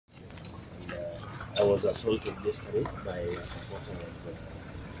I was assaulted yesterday by a supporter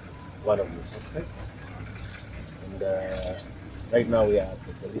of one of the suspects. And right now we are at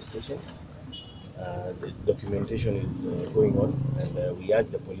the police station. The documentation is going on, and we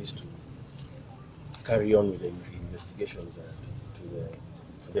urge the police to carry on with the investigations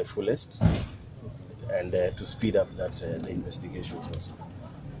to the fullest, and to speed up the investigations also.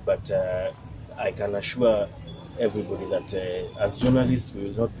 But I can assure everybody that as journalists we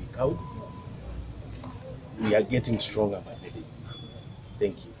will not be cowed. We are getting stronger by the day.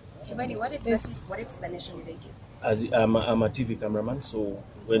 Thank you. Kimani, what explanation did they give? As I'm a TV cameraman, so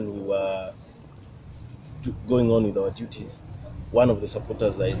when we were going on with our duties, one of the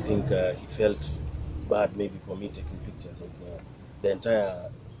supporters, I think he felt bad maybe for me taking pictures of the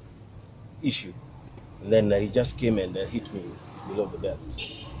entire issue. And then he just came and hit me below the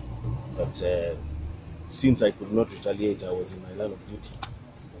belt. But since I could not retaliate, I was in my line of duty.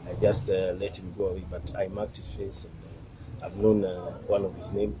 I just let him go away, but I marked his face, and I've known one of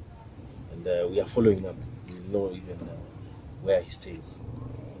his name, and we are following up. We know even where he stays.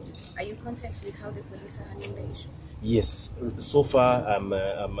 Yes. Are you content with how the police are handling the issue? Yes. So far, I'm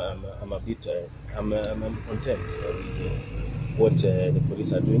a bit I'm content with what the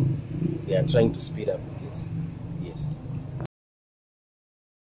police are doing. They are trying to speed up